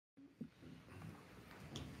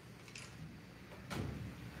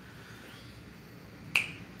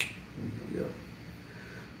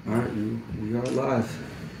live.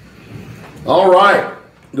 All right.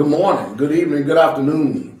 Good morning, good evening, good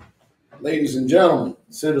afternoon, ladies and gentlemen,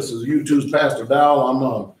 citizens of YouTube's Pastor Dowell.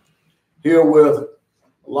 I'm here with a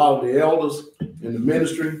lot of the elders in the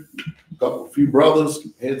ministry, a few brothers,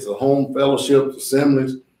 heads of home fellowships,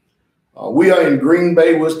 assemblies. We are in Green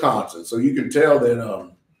Bay, Wisconsin, so you can tell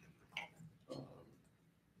that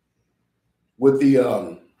with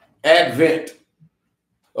the advent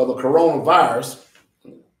of the coronavirus,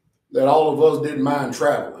 that all of us didn't mind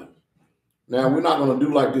traveling. Now, we're not going to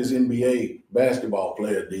do like this NBA basketball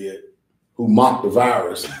player did, who mocked the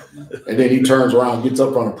virus, and then he turns around, gets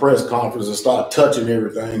up on a press conference and starts touching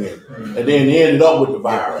everything, and then he ended up with the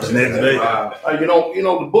virus. You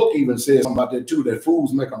know, the book even says something about that too, that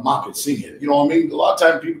fools make a mock at sin. You know what I mean? A lot of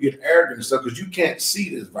times people get arrogant and stuff because you can't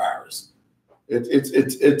see this virus.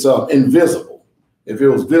 It's invisible. If it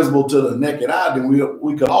was visible to the naked eye, then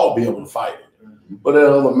we could all be able to fight it. But there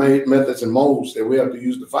are other methods and modes that we have to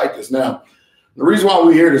use to fight this. Now, the reason why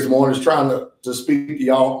we're here this morning is trying to speak to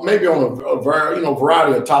y'all, maybe on a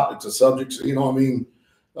variety of topics or subjects. You know what I mean?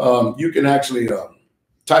 You can actually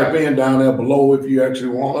type in down there below if you actually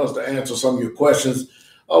want us to answer some of your questions.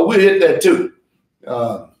 We'll hit that too.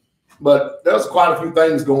 But there's quite a few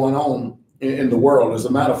things going on in the world. As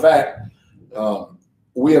a matter of fact,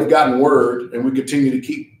 we have gotten word, and we continue to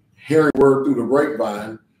keep hearing word through the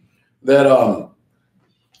grapevine, that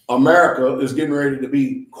America is getting ready to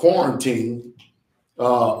be quarantined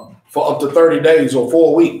for up to 30 days or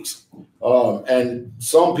 4 weeks. And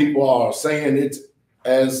some people are saying it's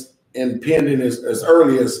as impending as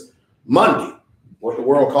early as Monday, what the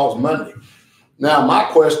world calls Monday. Now, my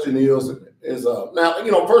question is now,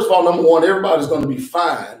 you know, first of all, number one, everybody's going to be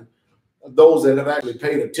fine, those that have actually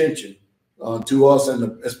paid attention to us,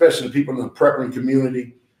 and especially the people in the prepping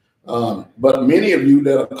community. But many of you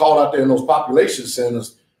that are caught out there in those population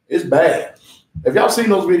centers, it's bad. Have y'all seen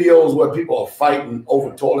those videos where people are fighting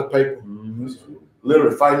over toilet paper? Mm-hmm.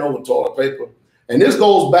 Literally fighting over toilet paper. And this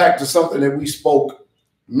goes back to something that we spoke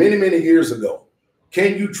many, many years ago.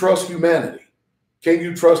 Can you trust humanity? Can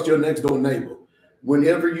you trust your next door neighbor?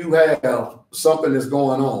 Whenever you have something that's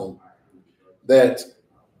going on that's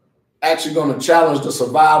actually going to challenge the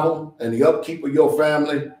survival and the upkeep of your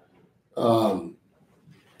family,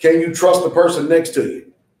 can you trust the person next to you?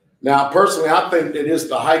 Now, personally, I think that it's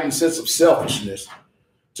the heightened sense of selfishness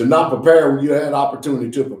to not prepare when you had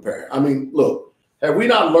opportunity to prepare. I mean, look, have we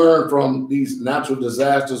not learned from these natural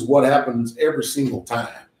disasters what happens every single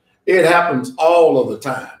time? It happens all of the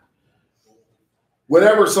time.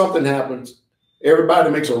 Whenever something happens,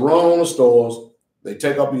 everybody makes a run on the stores. They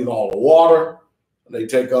take up either all the water, they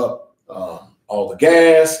take up all the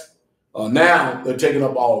gas. Now they're taking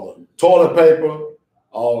up all the toilet paper,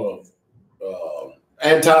 all of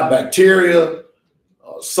antibacterial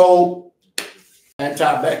soap,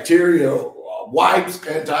 antibacterial wipes,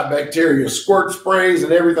 antibacterial squirt sprays,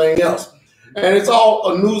 and everything else. And it's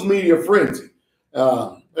all a news media frenzy.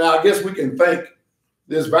 Now, I guess we can thank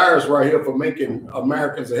this virus right here for making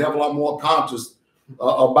Americans a hell of a lot more conscious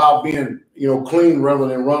about being, clean rather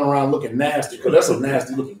than running around looking nasty, because that's some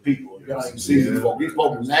nasty looking people. You gotta even see these folks. These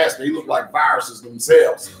folks are nasty. They look like viruses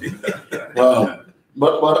themselves.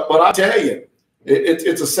 But I tell you,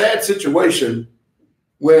 it's a sad situation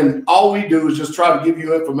when all we do is just try to give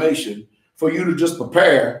you information for you to just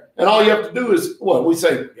prepare. And all you have to do is, what we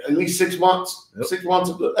say, at least 6 months, yep. 6 months,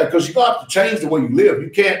 because you're going to have to change the way you live. You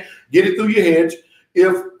can't get it through your head.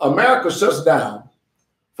 If America shuts down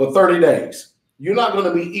for 30 days, you're not going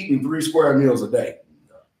to be eating 3 square meals a day.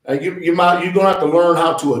 And you're going to have to learn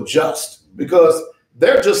how to adjust, because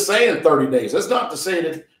they're just saying 30 days. That's not to say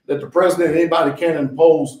that the president, anybody can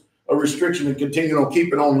impose a restriction and continue on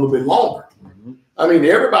keeping on a little bit longer. Mm-hmm. I mean,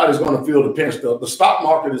 everybody's going to feel the pinch. The stock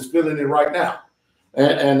market is feeling it right now.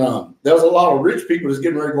 And there's a lot of rich people that's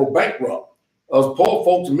getting ready to go bankrupt. Us poor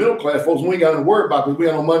folks and middle class folks, we ain't got to worry about because we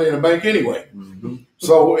have no money in the bank anyway. Mm-hmm.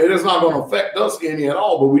 So it is not going to affect us any at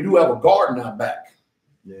all, but we do have a garden out back.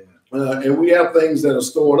 Yeah. And we have things that are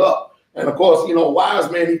stored up. And of course, wise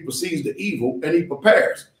man, he perceives the evil and he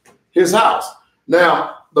prepares his house.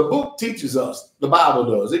 Now, the book teaches us, the Bible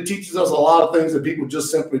does, it teaches us a lot of things that people just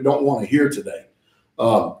simply don't want to hear today.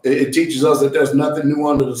 It teaches us that there's nothing new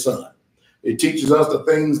under the sun. It teaches us the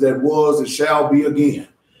things that was and shall be again.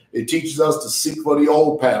 It teaches us to seek for the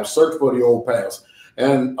old paths, search for the old paths.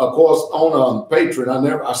 And of course, on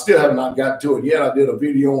Patreon, I still have not gotten to it yet. I did a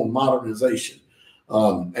video on modernization.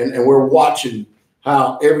 And we're watching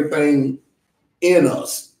how everything in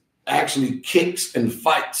us actually kicks and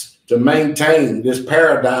fights to maintain this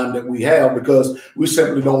paradigm that we have, because we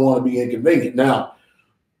simply don't want to be inconvenient. Now,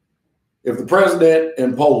 if the president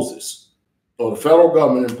imposes or the federal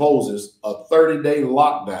government imposes a 30-day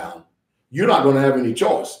lockdown, you're not going to have any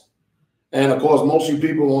choice. And of course, most of you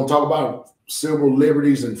people want to talk about civil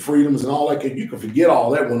liberties and freedoms and all that. You can forget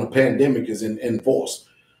all that when a pandemic is in force,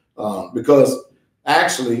 because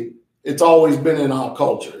actually it's always been in our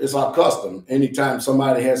culture. It's our custom. Anytime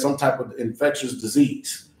somebody has some type of infectious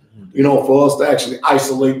disease, you know, for us to actually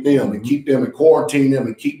isolate them and keep them and quarantine them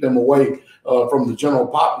and keep them away from the general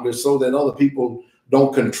populace so that other people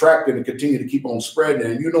don't contract it and continue to keep on spreading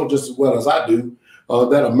it. And you know just as well as I do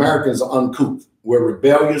that Americans are uncouth. We're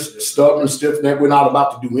rebellious, stubborn, stiff-necked. We're not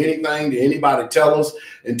about to do anything to anybody tell us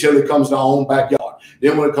until it comes to our own backyard.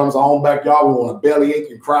 Then when it comes to our own backyard, we want to bellyache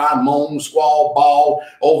and cry, moan, squall, bawl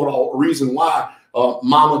over the reason why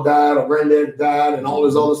mama died or granddaddy died and all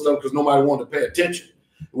this other stuff because nobody wanted to pay attention,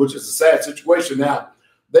 which is a sad situation. Now,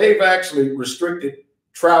 they've actually restricted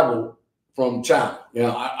travel from China. You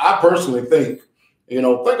know, I personally think, you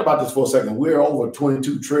know, think about this for a second. We're over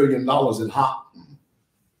 $22 trillion in hop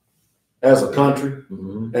as a country.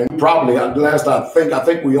 And we probably, last I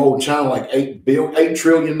think we owe China like $8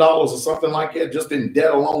 trillion or something like that, just in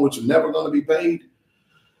debt alone, which is never going to be paid.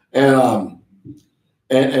 And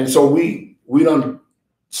so we done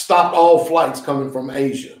stopped all flights coming from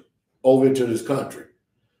Asia over into this country.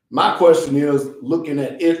 My question is, looking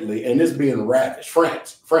at Italy and it's being ravished,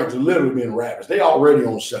 France is literally being ravished. They already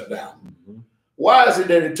on shutdown. Why is it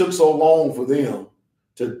that it took so long for them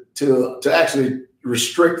to actually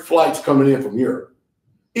restrict flights coming in from Europe?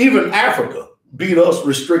 Even Africa beat us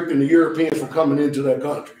restricting the Europeans from coming into their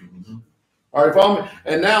country. All right, follow me?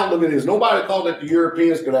 And now look at this. Nobody thought that the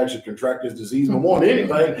Europeans could actually contract this disease. But more than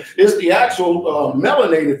anything, it's the actual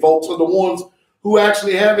melanated folks are the ones who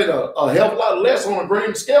actually have it a hell of a lot less on a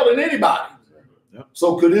grand scale than anybody. Yep.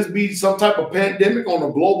 So could this be some type of pandemic on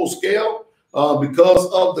a global scale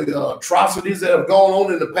because of the atrocities that have gone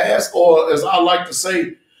on in the past? Or as I like to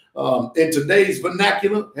say, in today's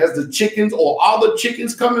vernacular, has the chickens or are the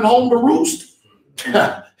chickens coming home to roost?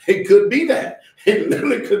 It could be that. It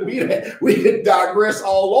literally could be that. We could digress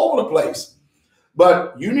all over the place.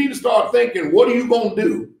 But you need to start thinking, what are you going to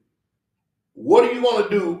do? What are you going to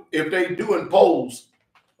do if they do impose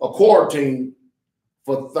a quarantine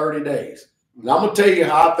for 30 days? Now, I'm going to tell you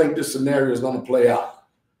how I think this scenario is going to play out.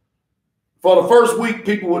 For the first week,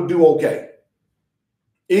 people would do okay.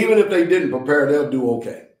 Even if they didn't prepare, they'll do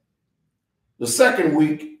okay. The second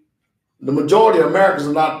week, the majority of Americans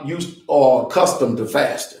are not used or accustomed to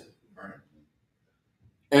fasting. Right.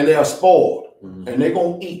 And they are spoiled. And they're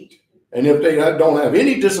going to eat. And if they don't have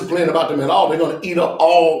any discipline about them at all, they're going to eat up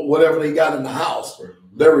all whatever they got in the house,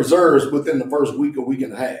 their reserves within the first week or week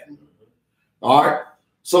and a half. All right.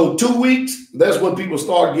 So 2 weeks, that's when people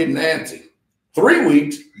start getting antsy. 3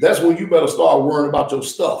 weeks, that's when you better start worrying about your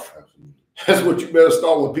stuff. That's what you better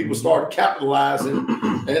start when people start capitalizing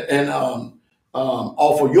and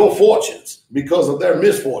off of your fortunes because of their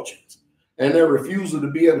misfortunes and their refusal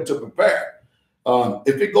to be able to prepare.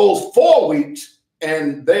 If it goes 4 weeks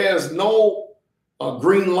and there's no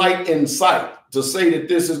green light in sight to say that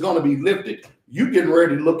this is going to be lifted, you're getting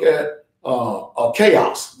ready to look at a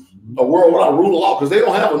chaos, a world without rule of law, because they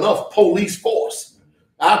don't have enough police force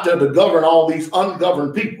out there to govern all these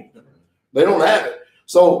ungoverned people. They don't have it.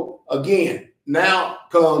 So again, now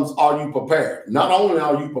comes, are you prepared? Not only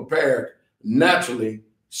are you prepared naturally,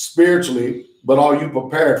 spiritually, but are you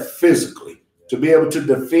prepared physically to be able to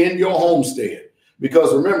defend your homestead?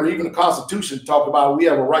 Because remember, even the Constitution talked about we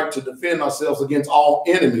have a right to defend ourselves against all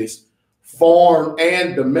enemies, foreign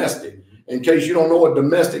and domestic. In case you don't know what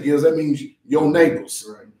domestic is, that means your neighbors.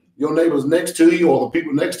 Right. Your neighbors next to you or the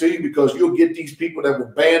people next to you, because you'll get these people that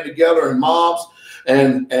will band together in mobs.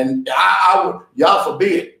 And I would, y'all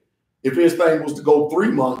forbid, if this thing was to go 3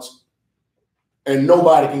 months and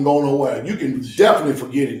nobody can go nowhere, you can definitely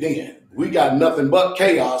forget it then. We got nothing but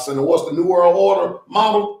chaos. And what's the New World Order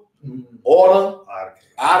model? Order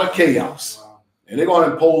out of chaos. Wow. And they're going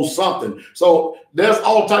to impose something. So there's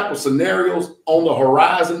all types of scenarios on the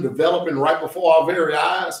horizon developing right before our very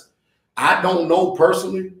eyes. I don't know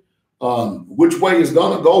personally which way it's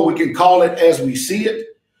going to go. We can call it as we see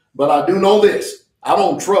it. But I do know this. I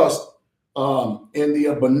don't trust in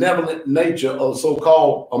the benevolent nature of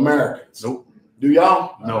so-called Americans. Nope. Do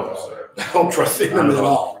y'all? No, sir. I don't trust in them at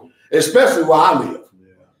all, especially where I live.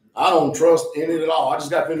 I don't trust in it at all. I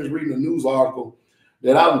just got finished reading a news article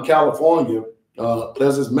that out in California,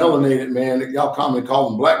 there's this melanated man that y'all commonly call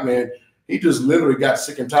him black man. He just literally got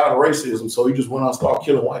sick and tired of racism, so he just went out and started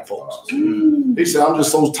killing white folks. He said, I'm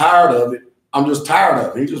just so tired of it. I'm just tired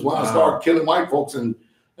of it. He just went out and started killing white folks, and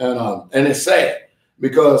it's sad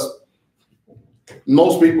because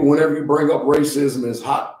most people, whenever you bring up racism, it's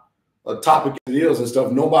hot topic it is and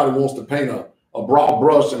stuff, nobody wants to paint a broad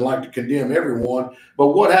brush and like to condemn everyone. But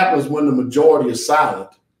what happens when the majority is silent?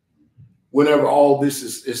 Whenever all this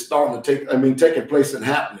is starting to taking place and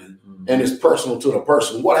happening, and it's personal to the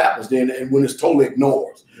person, what happens then? And when it's totally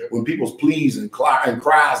ignored, when people's pleas and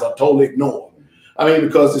cries are totally ignored. I mean,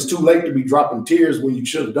 because it's too late to be dropping tears when you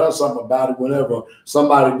should have done something about it. Whenever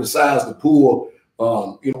somebody decides to pull,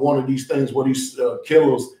 one of these things where these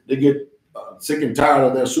killers, they get sick and tired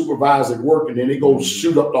of their supervisor at work, and then they go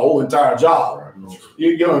shoot up the whole entire job.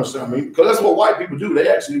 You understand what I mean? Because that's what white people do. They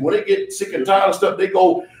actually, when they get sick and tired of stuff, they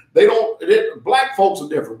go. Black folks are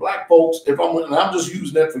different. Black folks, I'm just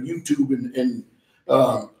using that for YouTube and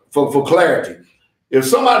for clarity. If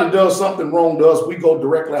somebody does something wrong to us, we go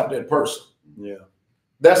directly after that person. Yeah.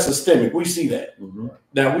 That's systemic. We see that.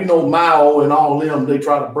 Now we know Mao and all them, they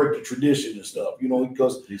try to break the tradition and stuff,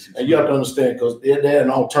 because and you have to understand, because they had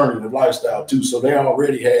an alternative lifestyle too. So they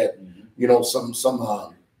already had, they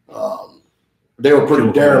were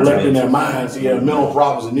pretty derelict in their minds. He had mental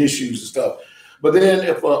problems and issues and stuff. But then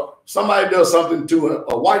if somebody does something to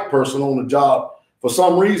a white person on the job, for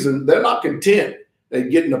some reason, they're not content at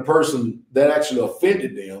getting the person that actually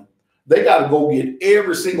offended them. They got to go get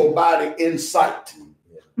every single body in sight.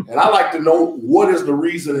 And I like to know what is the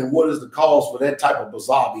reason and what is the cause for that type of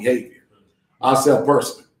bizarre behavior. Myself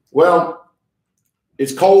personally. Well,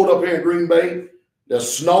 it's cold up here in Green Bay.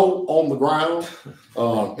 There's snow on the ground.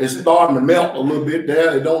 It's starting to melt a little bit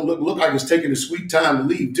there. It don't look like it's taking a sweet time to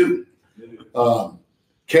leave too.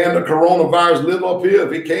 Can the coronavirus live up here?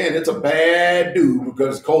 If it can, it's a bad dude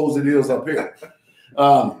because as cold as it is up here.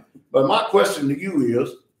 But my question to you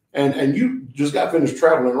is, and you just got finished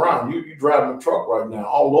traveling around. You driving a truck right now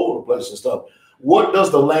all over the place and stuff. What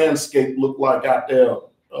does the landscape look like out there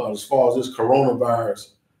as far as this coronavirus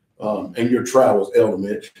and your travels, Elder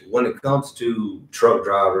Mitch? When it comes to truck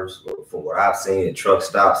drivers, from what I've seen at truck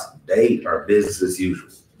stops, they are business as usual.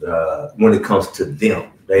 When it comes to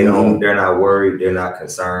them, they're not worried, they're not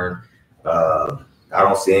concerned. I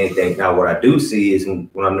don't see anything. Now, what I do see is when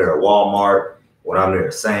I'm near a Walmart, when I'm near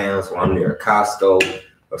a Sam's, when I'm near a Costco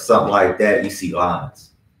or something like that, you see lines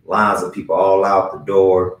of people all out the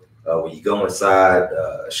door. When you go inside,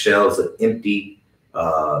 shelves are empty,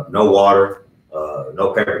 no water,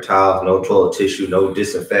 no paper towels, no toilet tissue, no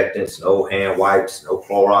disinfectants, no hand wipes, no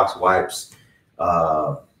Clorox wipes,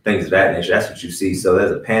 things of that nature. That's what you see. So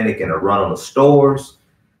there's a panic and a run on the stores.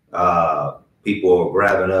 People are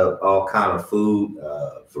grabbing up all kind of food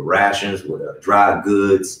for rations with dry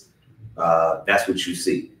goods. That's what you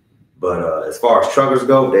see. But as far as truckers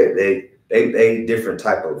go, they different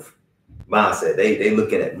type of mindset. They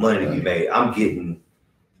looking at money to be made. I'm getting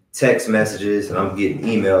text messages and I'm getting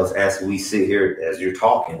emails as we sit here as you're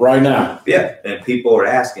talking right now. Yeah, and people are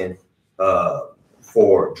asking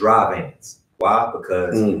for dry vans. Why?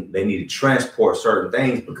 Because they need to transport certain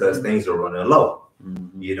things because things are running low.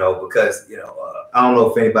 Because I don't know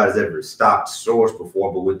if anybody's ever stopped stores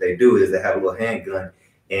before, but what they do is they have a little handgun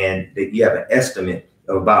and you have an estimate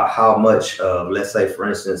about how much, let's say, for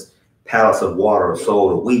instance, pallets of water are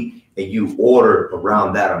sold a week, and you order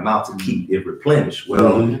around that amount to keep it replenished.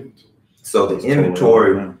 Well, so the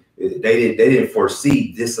inventory, they didn't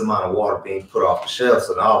foresee this amount of water being put off the shelves.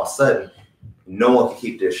 So now all of a sudden, no one can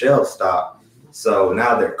keep their shelves stocked. So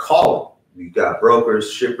now they're calling. We've got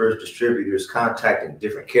brokers, shippers, distributors contacting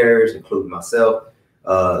different carriers, including myself,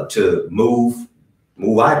 to move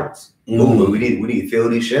items. We need to fill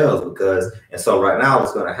these shelves and so right now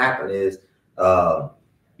what's going to happen is,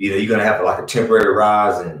 you're going to have like a temporary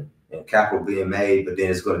rise in capital being made, but then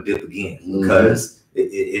it's going to dip again because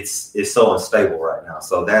it's so unstable right now.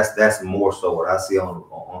 So that's more so what I see on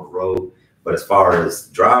the road. But as far as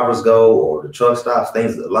drivers go or the truck stops, a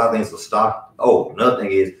lot of things will stop. Oh, another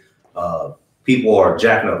thing is people are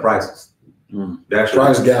jacking up prices.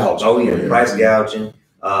 Price gouging. Oh yeah, price gouging.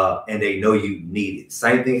 And they know you need it.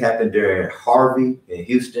 Same thing happened during Harvey in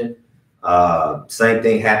Houston. Same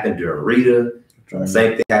thing happened during Rita.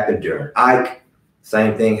 Same thing happened during Ike.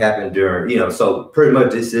 Same thing happened during, so pretty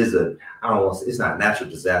much this is it's not a natural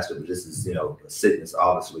disaster, but this is, a sickness,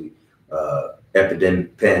 obviously,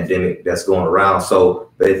 epidemic, pandemic that's going around.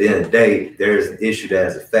 So, but at the end of the day, there's an issue that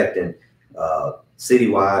is affecting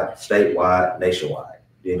citywide, statewide, nationwide,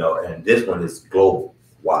 and this one is global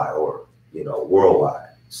wide or, worldwide.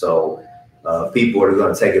 So people are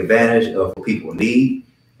going to take advantage of what people need,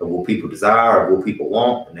 of what people desire, of what people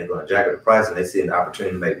want, and they're going to jack up the price, and they see an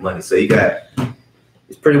opportunity to make money. So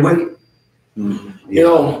it's pretty wicked.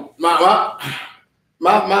 My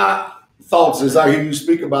thoughts is I hear you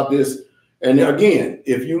speak about this, and again,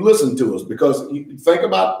 if you listen to us, because you think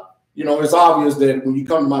about you know, it's obvious that when you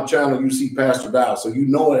come to my channel, you see Pastor Dowell, so you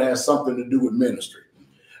know it has something to do with ministry.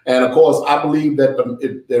 And of course, I believe that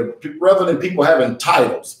rather than people having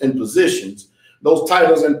titles and positions, those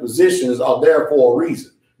titles and positions are there for a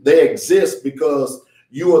reason. They exist because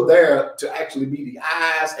you are there to actually be the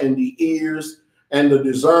eyes and the ears and the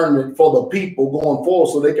discernment for the people going forward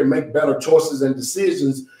so they can make better choices and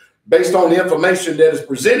decisions based on the information that is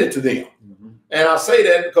presented to them. Mm-hmm. And I say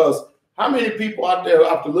that because how many people out there,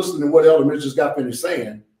 after listening to what Elder Mitch just got finished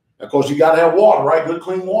saying, of course, you got to have water, right? Good,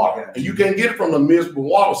 clean water. And you can't get it from the municipal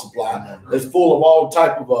water supply that's full of all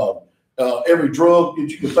type of every drug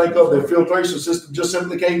that you can think of. Their filtration system just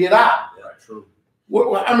simply can't get out. Yeah, true.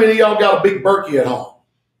 How many of y'all got a big Berkey at home?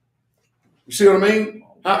 You see what I mean?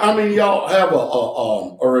 How many of y'all have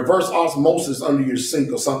a reverse osmosis under your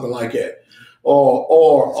sink or something like that?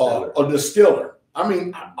 Or a distiller? I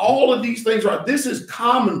mean, all of these things, right? This is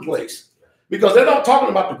commonplace because they're not talking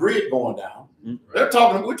about the grid going down. We're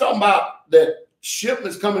talking about that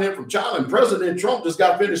shipments coming in from China. And President Trump just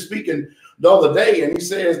got finished speaking the other day, and he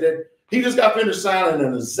says that he just got finished signing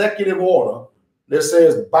an executive order that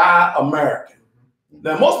says buy American.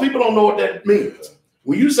 Now, most people don't know what that means.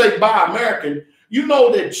 When you say buy American, you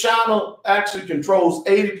know that China actually controls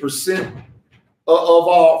 80% of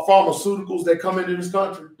our pharmaceuticals that come into this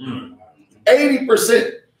country.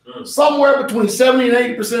 80%. Somewhere between 70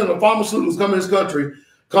 and 80% of the pharmaceuticals come in this country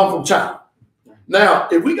come from China. Now,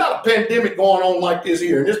 if we got a pandemic going on like this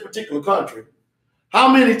here in this particular country, how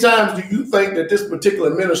many times do you think that this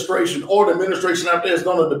particular administration or the administration out there is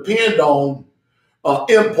going to depend on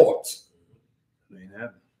imports?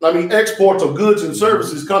 I mean, exports of goods and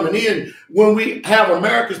services coming in when we have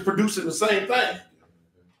Americans producing the same thing.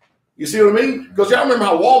 You see what I mean? Because y'all remember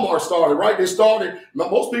how Walmart started, right? They started,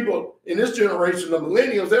 most people in this generation, the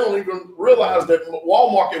millennials, they don't even realize that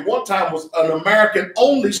Walmart at one time was an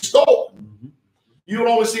American-only store. You would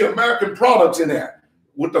only see American products in there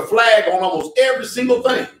with the flag on almost every single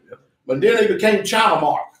thing. But then they became China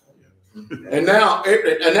mark. And now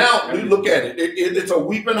we look at it. It's a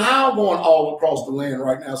weeping howl going all across the land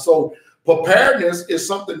right now. So preparedness is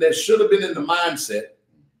something that should have been in the mindset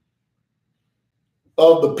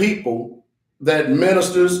of the people that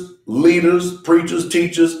ministers, leaders, preachers,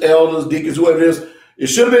 teachers, elders, deacons, whoever it is. It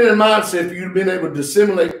should have been in the mindset for you to be able to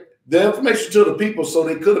disseminate the information to the people so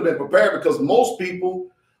they could have been prepared, because most people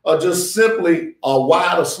are just simply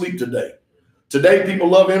wide asleep today. Today, people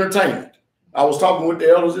love entertainment. I was talking with the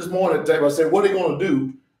elders this morning. I said, what are they going to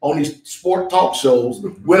do on these sport talk shows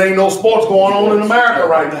when ain't no sports going on in America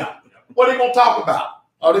right now? What are they going to talk about?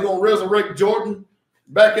 Are they going to resurrect Jordan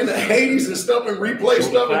back in the 80s and stuff and replay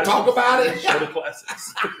stuff and talk about it? Show the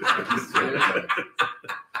classics.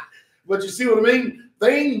 But you see what I mean?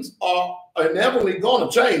 Things are inevitably going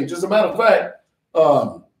to change. As a matter of fact,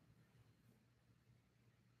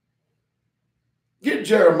 get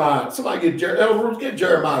Jeremiah. Somebody get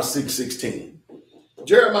Jeremiah 6:16.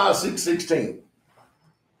 Jeremiah 6:16.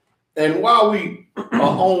 And while we are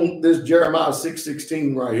on this Jeremiah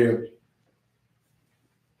 6:16 right here,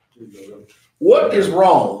 what is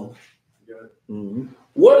wrong?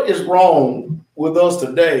 What is wrong with us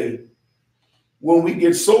today when we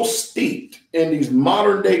get so steeped in these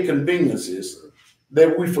modern day conveniences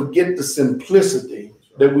that we forget the simplicity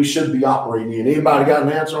that we should be operating in? Anybody got an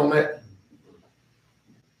answer on that?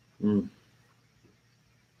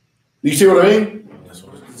 You see what I mean? That's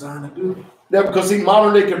what it's designed to do. Yeah, because see,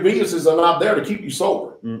 modern day conveniences are not there to keep you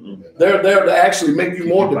sober. They're there to actually make you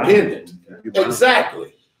more dependent.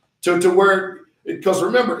 Exactly. To where, because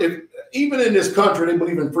remember, if even in this country, they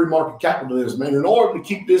believe in free market capitalism. And in order to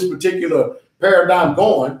keep this particular paradigm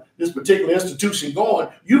going, this particular institution going,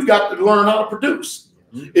 you've got to learn how to produce.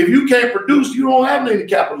 If you can't produce, you don't have any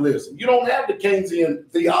capitalism. You don't have the Keynesian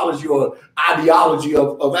theology or ideology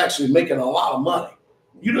of actually making a lot of money.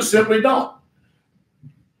 You just simply don't.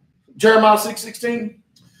 Jeremiah 6:16.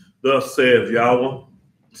 Thus says Yahweh,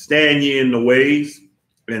 stand ye in the ways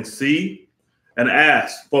and see and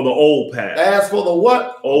ask for the old paths. Ask for the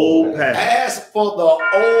what? Old paths. Ask for the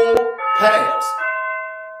old paths.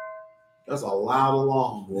 That's a loud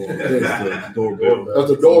alarm, boy. That's the doorbell. That's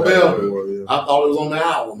the doorbell. I thought it was on the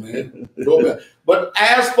hour, man. Doorbell. But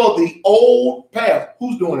ask for the old path.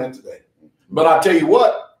 Who's doing that today? But I tell you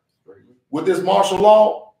what, with this martial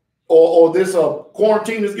law or this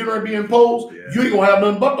quarantine that's getting ready to be imposed, you ain't gonna have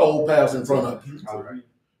nothing but the old paths in front of you.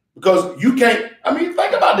 Because you can't. I mean,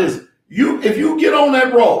 think about this. If you get on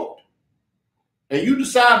that road and you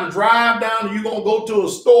decide to drive down and you're going to go to a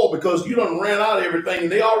store because you done ran out of everything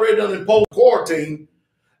and they already done imposed quarantine,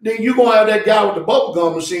 then you're going to have that guy with the bubble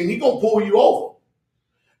gum machine. He's going to pull you over.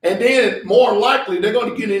 And then more likely they're going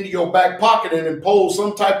to get into your back pocket and impose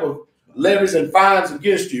some type of levies and fines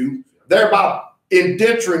against you, thereby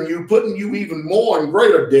indenturing you, putting you even more in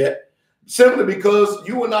greater debt, simply because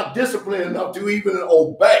you were not disciplined enough to even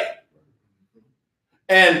obey.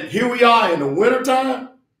 And here we are in the wintertime,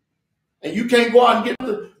 and you can't go out and get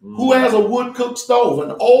who has a wood cook stove,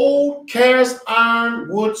 an old cast iron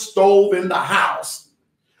wood stove in the house,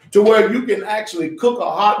 to where you can actually cook a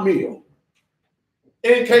hot meal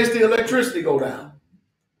in case the electricity go down.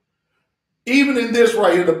 Even in this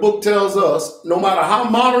right here, the book tells us, no matter how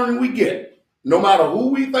modern we get, no matter who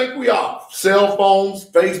we think we are, cell phones,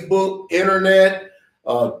 Facebook, internet,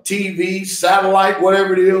 TV, satellite,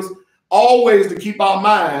 whatever it is, always to keep our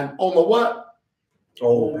mind on the what?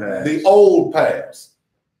 Old paths. The old paths.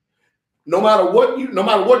 No matter what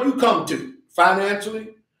you come to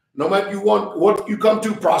financially, no matter what you come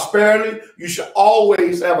to prosperity, you should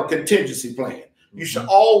always have a contingency plan. You should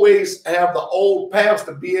always have the old paths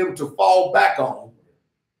to be able to fall back on,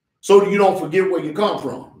 so that you don't forget where you come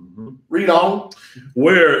from. Read on.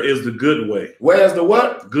 Where is the good way? Where's the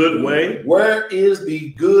what? Good way. Where is the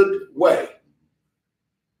good way?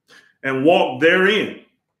 And walk therein.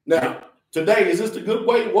 Now, today, is this the good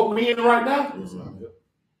way? What we're in right now?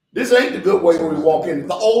 This ain't the good way when we walk in.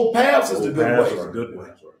 The old paths is the good way. Good way.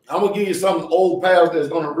 I'm gonna give you some old paths that's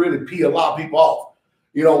gonna really pee a lot of people off.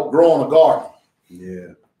 You know, growing a garden.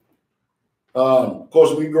 Yeah. Of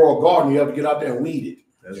course, when you grow a garden, you have to get out there and weed it.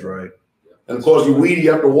 That's right. And of course, you weed it,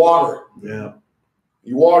 you have to water it. Yeah.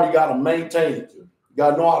 You water, you got to maintain it. You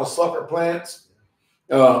got to know how to sucker plants.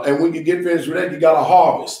 And when you get finished with that, you got to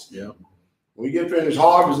harvest. Yeah. When you get finished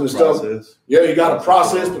harvesting stuff, yeah, you got to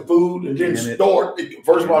process the food and then store it.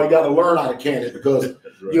 First of all, you got to learn how to can it, because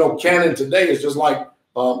you know, canning today is just like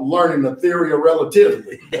learning the theory of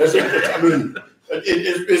relativity. I mean,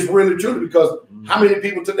 it's really true, because how many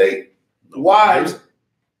people today, wives,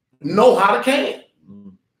 know how to can?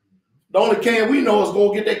 The only can we know is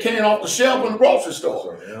go get that can off the shelf in the grocery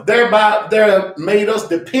store. Thereby, they're made us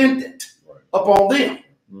dependent upon them.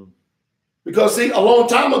 Because see, a long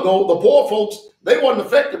time ago, the poor folks, they wasn't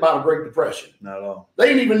affected by the Great Depression. Not at all. They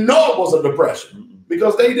didn't even know it was a depression,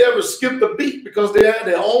 because they never skipped a beat, because they had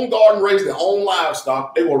their own garden, raised their own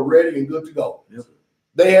livestock. They were ready and good to go. Yep.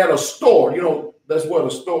 They had a store. You know, that's where the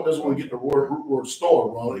store, that's where we get the root word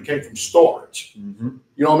store from. It came from storage. You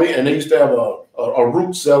know what I mean? And they used to have a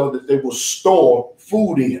root cellar that they would store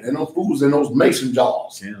food in, and those foods in those mason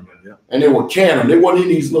jars. And they would can them. They weren't in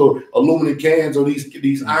these little aluminum cans or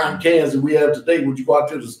these iron cans that we have today, which you go out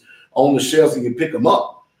to on the shelves and you pick them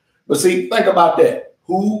up. But see, think about that.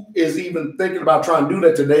 Who is even thinking about trying to do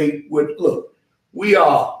that today? Look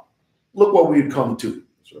what we've come to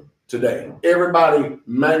today. Everybody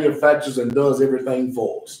manufactures and does everything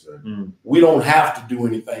for us. We don't have to do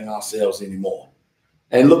anything ourselves anymore.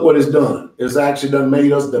 And look what it's done. It's actually done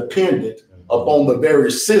made us dependent upon the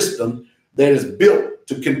very system that is built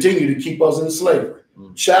to continue to keep us in slavery.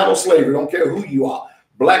 Chattel slavery, don't care who you are.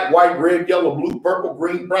 Black, white, red, yellow, blue, purple,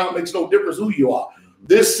 green, brown, makes no difference who you are.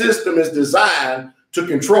 This system is designed to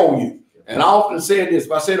control you. And I often say this,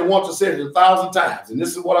 if I said it once, I said it 1,000 times. And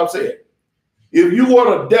this is what I've said. If you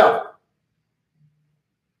were the devil,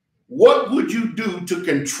 what would you do to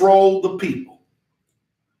control the people?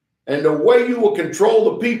 And the way you will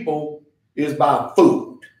control the people is by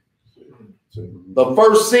food. The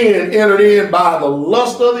first sin entered in by the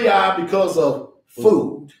lust of the eye because of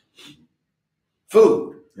food.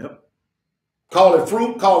 Food. Yep. Call it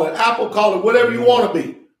fruit, call it apple, call it whatever you want to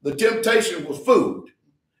be. The temptation was food.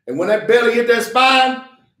 And when that belly hit that spine,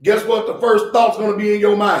 guess what the first thought's going to be in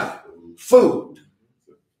your mind? Food.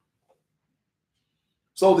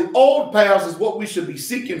 So the old paths is what we should be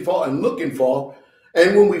seeking for and looking for.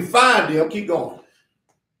 And when we find them, keep going.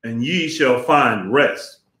 And ye shall find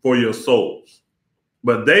rest for your souls.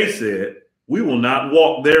 But they said, we will not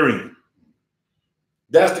walk therein.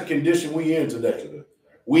 That's the condition we in today.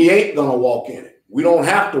 We ain't going to walk in it. We don't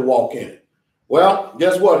have to walk in it. Well,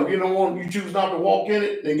 guess what? If you don't want, you choose not to walk in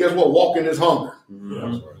it, then guess what? Walking is hunger.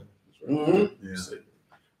 That's right. Yeah.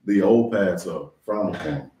 The old paths are frowned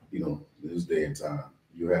upon, you know, in this day and time.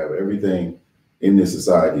 You have everything in this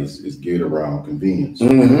society is geared around convenience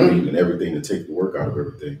and everything to take the work out of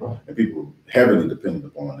everything. And people heavily dependent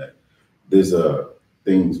upon that. There's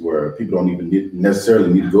things where people don't even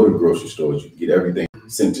necessarily need to go to grocery stores. You can get everything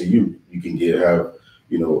sent to you. You can have,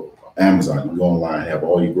 you know, Amazon. You can go online and have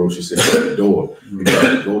all your groceries sent to your door. You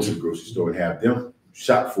can go to the grocery store and have them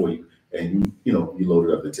shop for you, and you load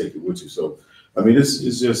it up and take it with you. So, I mean, it's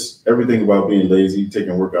just everything about being lazy,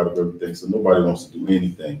 taking work out of everything. So nobody wants to do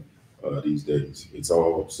anything these days. It's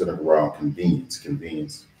all centered around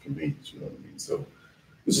convenience. convenience. You know what I mean? So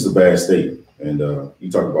this is a bad state. And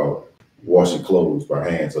you talk about washing clothes by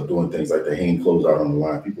hands or doing things like that, hanging clothes out on the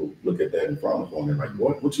line. People look at that and frown upon it like,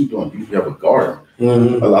 what you doing? You have a garden.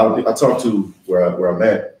 A lot of people, I talk to where I'm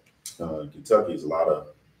at, Kentucky, is a lot of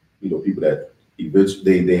people that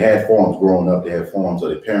they had farms growing up. They had farms, or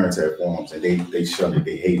their parents had farms, and they shunned it.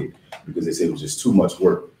 They hated it because they said it was just too much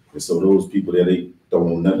work. And so those people there, they don't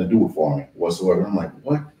want nothing to do with farming whatsoever. I'm like,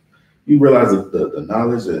 what? You realize the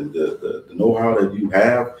knowledge and the know-how that you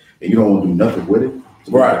have, and you don't want to do nothing with it.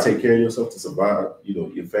 So right. Take care of yourself to survive,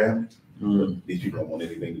 your family. These people don't want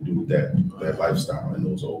anything to do with that lifestyle and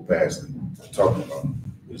those old past talking about.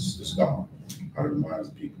 It's gone out of the minds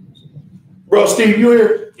of people. Bro, Steve, you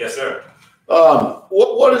here? Yes, sir.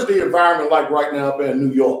 What is the environment like right now up in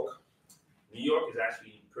New York? New York is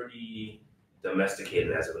actually pretty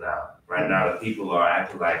domesticated as of now. Right now, the people are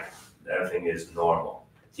acting like everything is normal.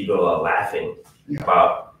 People are laughing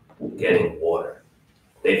about getting water.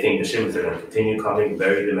 They think the shipments are going to continue coming,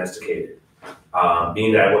 very domesticated.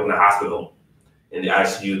 Being that I work in the hospital, in the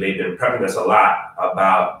ICU, they've been prepping us a lot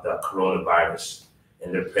about the coronavirus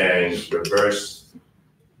and they're preparing reverse,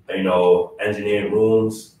 engineering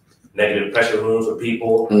rooms, negative pressure rooms for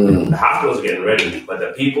people. The hospitals are getting ready, but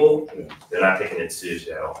the people, they're not taking it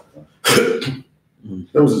seriously at all.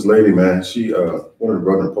 There was this lady, man. She, one of the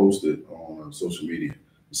brothers posted on social media.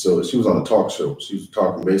 So she was on a talk show. She was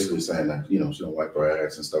talking, basically saying that, she don't wipe her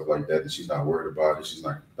ass and stuff like that, and she's not worried about it. She's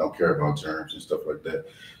don't care about germs and stuff like that.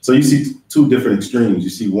 So you see two different extremes. You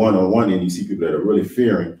see one on one end, you see people that are really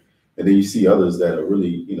fearing, and then you see others that are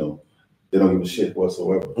really, they don't give a shit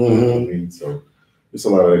whatsoever. You know what I mean? So there's a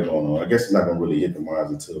lot of that going on. I guess it's not going to really hit the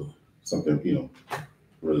minds until something,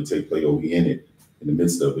 really take place, or we in it, in the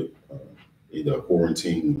midst of it, either a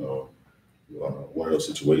quarantine or one of those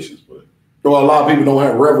situations. But well, a lot of people don't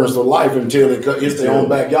have reverence for life until it's their own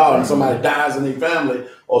backyard and somebody dies in their family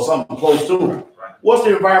or something close to them. Right. What's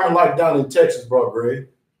the environment like down in Texas, bro, Greg?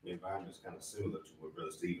 The environment is kind of similar to what Brother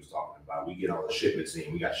Steve was talking about. We get all the shipments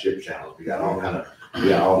in. We got ship channels. We got all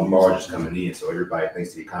the barges coming in. So everybody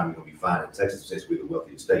thinks the economy going to be fine in Texas since we're the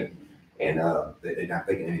wealthiest state. And they're not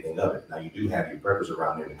thinking anything of it. Now, you do have your preppers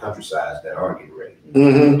around there in the countryside that are getting ready.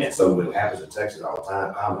 And so what happens in Texas all the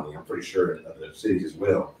time, commonly, I'm pretty sure in other cities as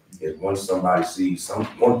well, is once somebody sees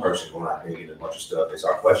one person going out there getting a bunch of stuff, they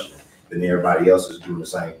start questioning. Then everybody else is doing the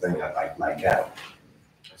same thing like cattle.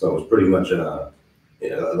 So it's pretty much a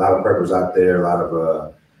lot of preppers out there, a lot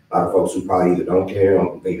of folks who probably either don't care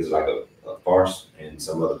or think it's like a farce, and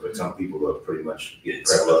some people are pretty much getting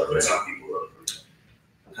prepped up.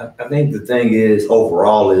 I think the thing is,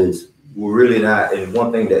 overall, is we're really not, and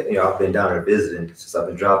one thing that, I've been down there visiting since I've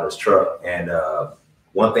been driving this truck, and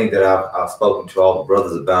one thing that I've spoken to all the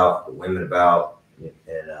brothers about, the women about, and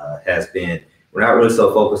has been, we're not really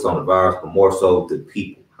so focused on the virus, but more so the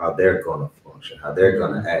people, how they're going to function, how they're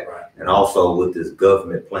going to act, and also what this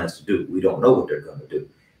government plans to do. We don't know what they're going to do.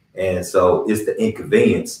 And so it's the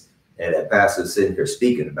inconvenience that Pastor is sitting here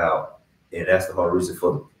speaking about, and that's the whole reason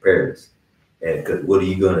for the preparedness. And because what are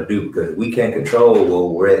you going to do? Because we can't control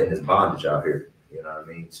where we're at in this bondage out here. You know what I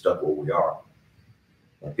mean? Stuck where we are.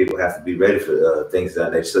 And people have to be ready for things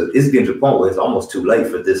that nature. So it's getting to the point where it's almost too late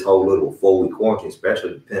for this whole little 4-week quarantine,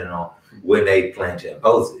 especially depending on when they plan to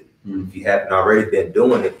impose it. If you haven't already been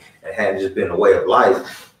doing it and hadn't just been a way of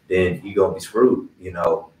life, then you're going to be screwed.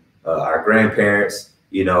 Our grandparents,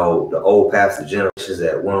 the old pastor generations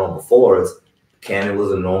that went on before us, canning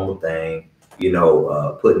was a normal thing.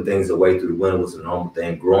 Putting things away through the winter was a normal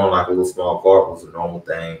thing. Growing like a little small garden was a normal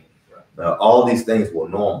thing. All these things were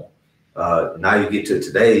normal. Now you get to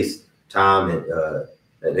today's time,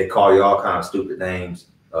 and they call you all kind of stupid names.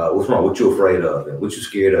 What's wrong? What you afraid of? And what you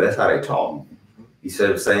scared of? That's how they talk. You see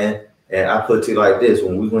what I'm saying? And I put it to you like this: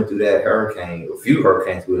 when we went through that hurricane, a few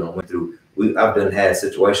hurricanes we went through, I've done had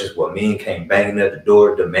situations where men came banging at the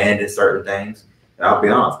door, demanding certain things. And I'll be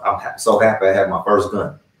honest, I'm so happy I had my first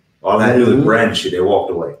gun. All I had to do was brandish it, they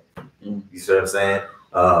walked away. You see what I'm saying?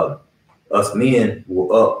 Us men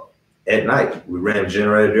were up at night. We ran the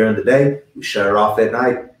generator during the day, we shut it off at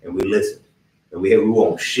night, and we listened. And we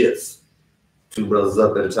were on shifts, 2 brothers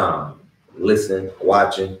up at a time, listening,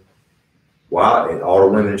 watching, and all the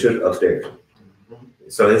women in church upstairs.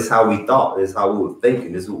 So this is how we thought, this is how we were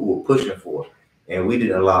thinking, this is what we were pushing for. And we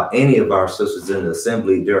didn't allow any of our sisters in the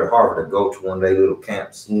assembly there at Harvard to go to one of their little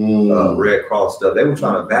camps, Red Cross stuff. They were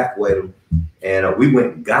trying to evacuate them, and we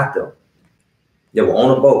went and got them. They were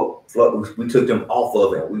on a boat. We took them off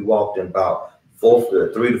of it. We walked in about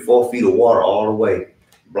 3 to 4 feet of water all the way,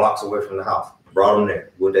 blocks away from the house. Brought them there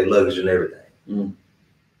with their luggage and everything. And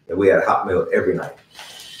we had a hot meal every night.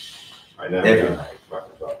 Right now, every night.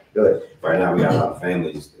 Good. Right now, we got a lot of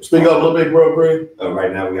families. Speak up a little bit, bro, Greg.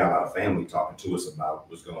 Right now, we got a lot of family talking to us about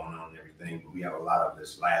what's going on and everything, but we have a lot of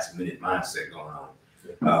this last minute mindset going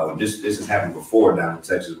on. This has happened before down in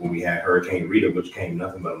Texas when we had Hurricane Rita, which came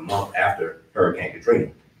nothing but a month after Hurricane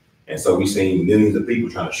Katrina. And so we seen millions of people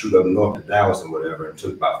trying to shoot up north to Dallas and whatever. It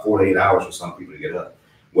took about 48 hours for some people to get up.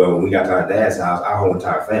 Well, when we got to our dad's house, our whole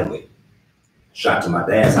entire family shot to my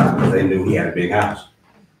dad's house because they knew he had a big house.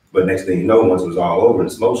 But next thing you know, once it was all over and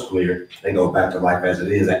the smoke's clear, they go back to life as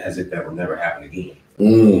it is, as if that would never happen again.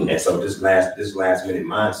 And so this last minute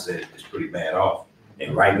mindset is pretty bad off.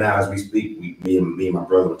 And right now, as we speak, me and my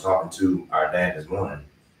brother were talking to our dad this morning,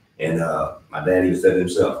 and my dad even said it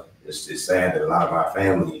himself. It's sad that a lot of our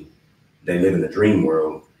family, they live in a dream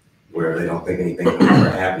world where they don't think anything will ever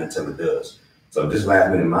happen until it does. So this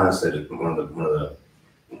last minute mindset is one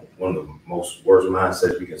of the most worst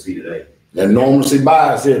mindsets we can see today. And normalcy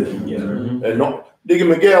bias, isn't it? Yeah. And Deacon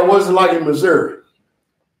Miguel, what's it like in Missouri?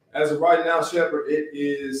 As of right now, Shepherd,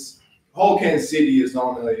 whole Kansas City is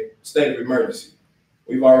on a state of emergency.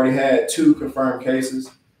 We've already had 2 confirmed cases.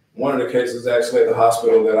 One of the cases is actually at the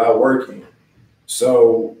hospital that I work in.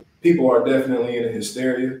 So people are definitely in a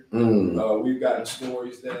hysteria. We've gotten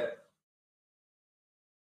stories that